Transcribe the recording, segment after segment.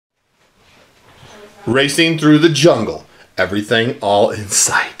Racing through the jungle. Everything all in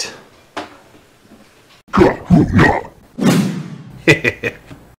sight.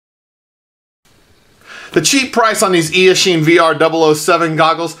 The cheap price on these Eachine VR-007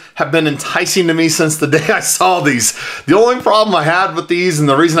 goggles have been enticing to me since the day I saw these. The only problem I had with these, and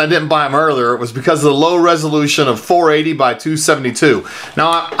the reason I didn't buy them earlier, was because of the low resolution of 480 by 272.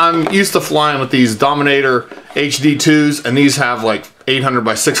 Now, I'm used to flying with these Dominator HD2s, and these have like 800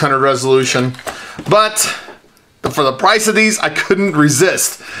 by 600 resolution. But for the price of these, I couldn't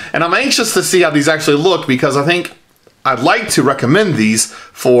resist. And I'm anxious to see how these actually look, because I think I'd like to recommend these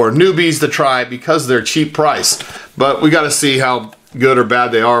for newbies to try because they're cheap price. But we got to see how good or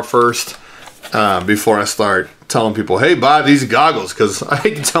bad they are first before I start telling people, hey, buy these goggles, because I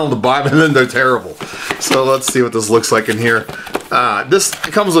hate to tell them to buy them and then they're terrible. So let's see what this looks like in here. This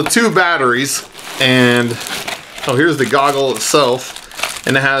comes with 2 batteries, and oh, here's the goggle itself,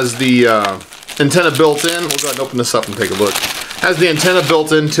 and it has the antenna built in. We'll go ahead and open this up and take a look. It has the antenna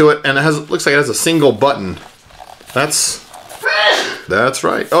built into it, and it looks like it has a single button. That's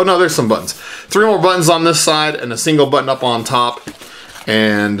right. Oh no, there's some buttons. 3 more buttons on this side and a single button up on top.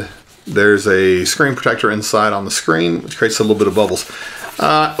 And there's a screen protector inside on the screen, which creates a little bit of bubbles.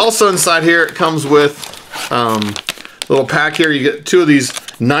 Also inside here, it comes with a little pack here. You get 2 of these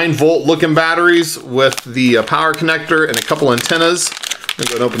 9-volt looking batteries with the power connector and a couple antennas. I'm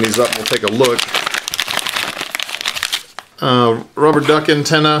going to open these up and we'll take a look. Rubber duck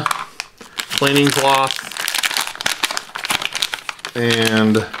antenna, cleaning cloth.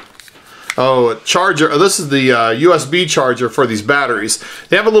 And a charger. This is the USB charger for these batteries.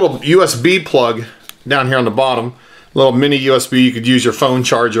 They have a little USB plug down here on the bottom, a little mini USB. You could use your phone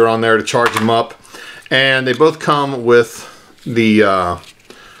charger on there to charge them up. And they both come with the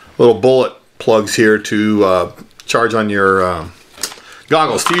little bullet plugs here to charge on your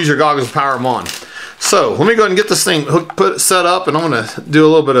goggles, to use your goggles to power them on. So let me go ahead and get this thing set up, and I'm going to do a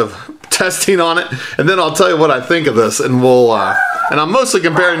little bit of testing on it, and then I'll tell you what I think of this, and we'll and I'm mostly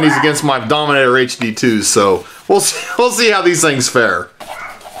comparing these against my Dominator HD2s, so we'll see how these things fare.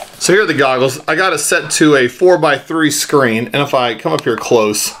 So here are the goggles. I got it set to a 4x3 screen, and if I come up here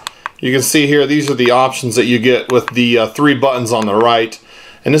close, you can see here these are the options that you get with the 3 buttons on the right,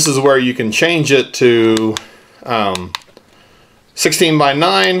 and this is where you can change it to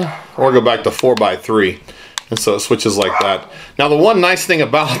 16:9 or go back to 4x3. And so it switches like that. Now the one nice thing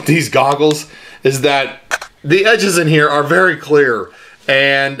about these goggles is that the edges in here are very clear,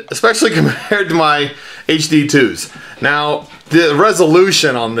 and especially compared to my HD2s. Now the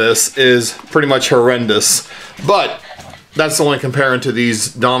resolution on this is pretty much horrendous, but that's only comparing to these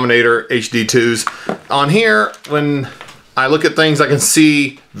Dominator HD2s. On here, when I look at things, I can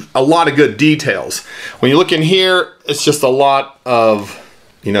see a lot of good details. When you look in here, it's just a lot of,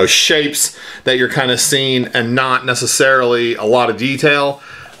 you know, shapes that you're kind of seeing and not necessarily a lot of detail.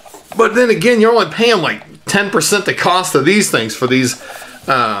 But then again, you're only paying like 10% the cost of these things for these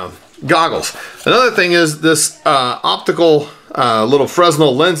goggles. Another thing is this optical little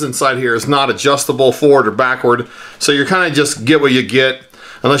Fresnel lens inside here is not adjustable forward or backward. So you kind of just get what you get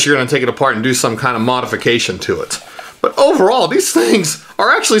unless you're going to take it apart and do some kind of modification to it. But overall, these things are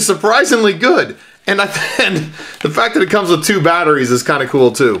actually surprisingly good. And the fact that it comes with 2 batteries is kind of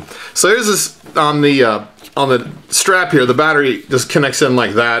cool too. So here's this on the strap here. The battery just connects in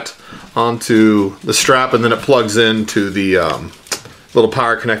like that onto the strap, and then it plugs into the little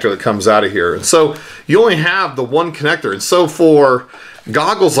power connector that comes out of here. And so you only have the 1 connector. And so for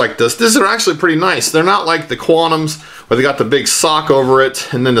goggles like this, these are actually pretty nice. They're not like the Quantums where they got the big sock over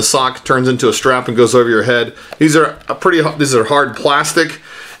it, and then the sock turns into a strap and goes over your head. These are hard plastic.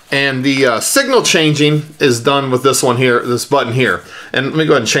 And the signal changing is done with this one here, this button here. And let me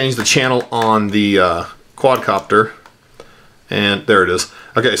go ahead and change the channel on the quadcopter. And there it is.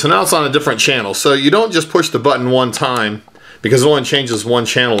 Okay, so now it's on a different channel. So you don't just push the button one time, because it only changes 1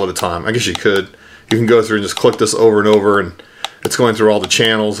 channel at a time. I guess you could. You can go through and just click this over and over, and it's going through all the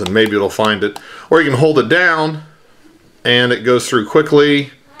channels, and maybe it'll find it. Or you can hold it down, and it goes through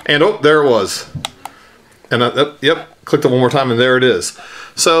quickly. And oh, there it was. And yep, clicked it one more time, and there it is.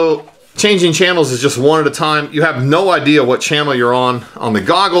 So changing channels is just 1 at a time. You have no idea what channel you're on the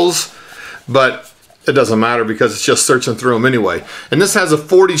goggles, but it doesn't matter because it's just searching through them anyway. And this has a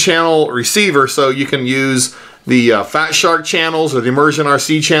 40 channel receiver, so you can use the FatShark channels or the Immersion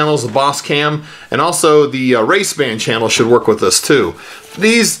RC channels, the Boss Cam, and also the Race Band channel should work with this too.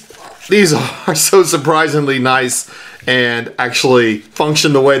 These are so surprisingly nice and actually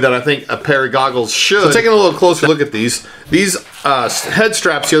function the way that I think a pair of goggles should. So taking a little closer look at these head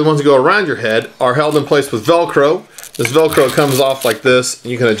straps here, the ones that go around your head, are held in place with Velcro. This Velcro comes off like this.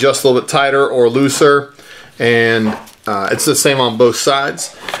 You can adjust a little bit tighter or looser, and it's the same on both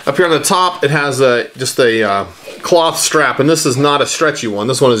sides. Up here on the top, it has just a cloth strap, and this is not a stretchy one.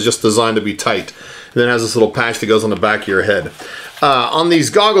 This one is just designed to be tight. And then it has this little patch that goes on the back of your head. On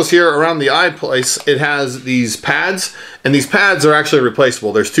these goggles here around the eye place, it has these pads, and these pads are actually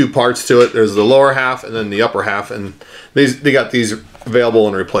replaceable. There's two parts to it. There's the lower half and then the upper half, and they got these available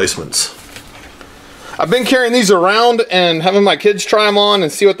in replacements. I've been carrying these around and having my kids try them on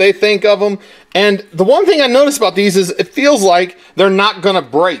and see what they think of them. And the one thing I noticed about these is it feels like they're not gonna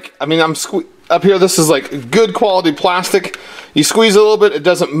break. I mean, up here, this is like good quality plastic. You squeeze it a little bit, it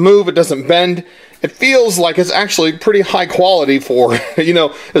doesn't move, it doesn't bend. It feels like it's actually pretty high quality for, you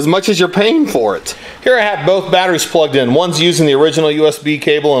know, as much as you're paying for it. Here I have both batteries plugged in. One's using the original USB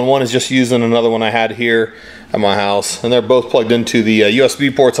cable and one is just using another one I had here at my house. And they're both plugged into the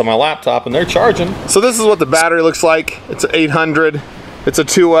USB ports on my laptop and they're charging. So this is what the battery looks like. It's an 800. It's a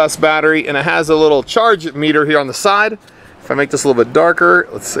 2S battery and it has a little charge meter here on the side. If I make this a little bit darker,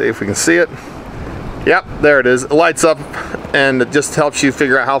 let's see if we can see it. Yep, there it is. It lights up and it just helps you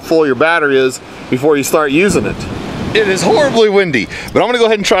figure out how full your battery is before you start using it. It is horribly windy, but I'm gonna go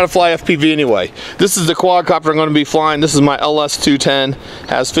ahead and try to fly FPV anyway. This is the quadcopter I'm gonna be flying. This is my LS210,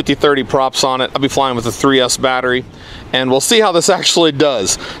 has 50-30 props on it. I'll be flying with a 3S battery, and we'll see how this actually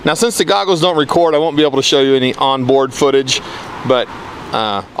does. Now, since the goggles don't record, I won't be able to show you any onboard footage, but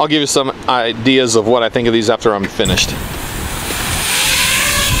I'll give you some ideas of what I think of these after I'm finished.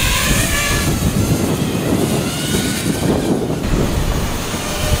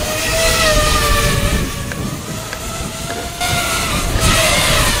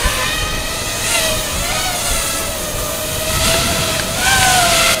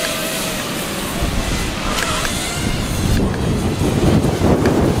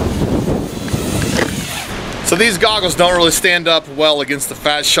 So these goggles don't really stand up well against the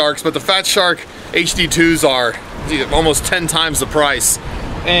FatSharks, but the FatShark HD2s are almost 10 times the price.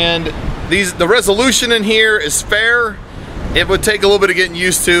 And the resolution in here is fair. It would take a little bit of getting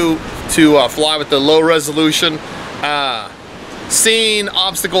used to fly with the low resolution. Seeing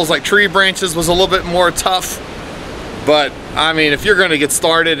obstacles like tree branches was a little bit more tough. But I mean, if you're gonna get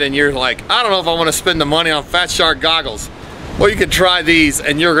started and you're like, I don't know if I wanna spend the money on FatShark goggles, well, you could try these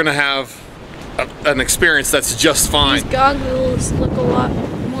and you're gonna have an experience that's just fine. These goggles look a lot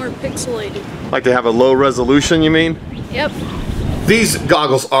more pixelated. Like they have a low resolution, you mean? Yep. These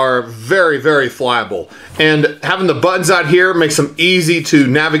goggles are very, very flyable. And having the buttons out here makes them easy to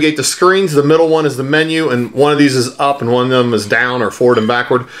navigate the screens. The middle one is the menu, and one of these is up and one of them is down or forward and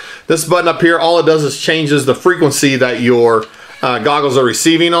backward. This button up here, all it does is changes the frequency that your goggles are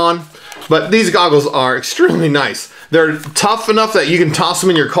receiving on. But these goggles are extremely nice. They're tough enough that you can toss them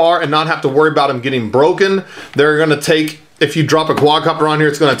in your car and not have to worry about them getting broken. They're gonna take, if you drop a quadcopter on here,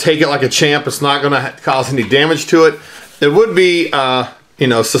 it's gonna take it like a champ. It's not gonna cause any damage to it. It would be, you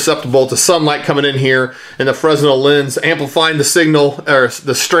know, susceptible to sunlight coming in here and the Fresnel lens amplifying the signal or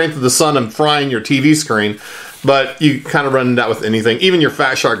the strength of the sun and frying your TV screen. But you kind of run into that with anything. Even your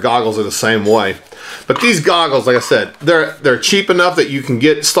FatShark goggles are the same way. But these goggles, like I said, they're cheap enough that you can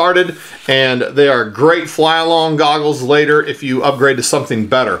get started, and they are great fly-along goggles later if you upgrade to something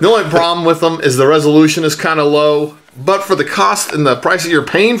better. The only problem with them is the resolution is kind of low, but for the cost and the price that you're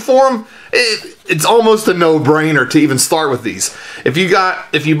paying for them, it's almost a no-brainer to even start with these. If you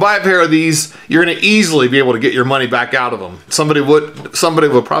buy a pair of these, you're going to easily be able to get your money back out of them. Somebody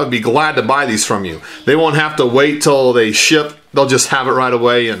would probably be glad to buy these from you. They won't have to wait till they ship. They'll just have it right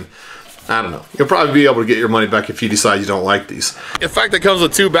away, and I don't know. You'll probably be able to get your money back if you decide you don't like these. The fact that it comes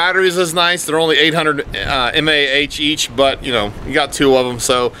with 2 batteries is nice. They're only 800 mAh each, but you know, you got 2 of them,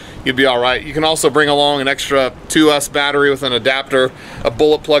 so you'll be all right. You can also bring along an extra 2S battery with an adapter, a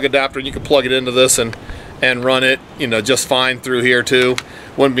bullet plug adapter, and you can plug it into this and run it, you know, just fine through here too.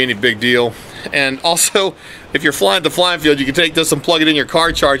 Wouldn't be any big deal. And also, if you're flying at the flying field, you can take this and plug it in your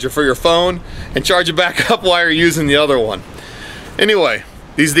car charger for your phone and charge it back up while you're using the other one. Anyway,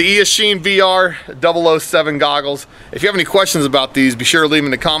 these are the Eachine VR-007 goggles. If you have any questions about these, be sure to leave them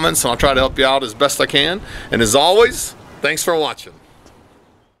in the comments and I'll try to help you out as best I can. And as always, thanks for watching.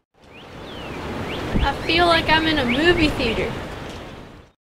 I feel like I'm in a movie theater.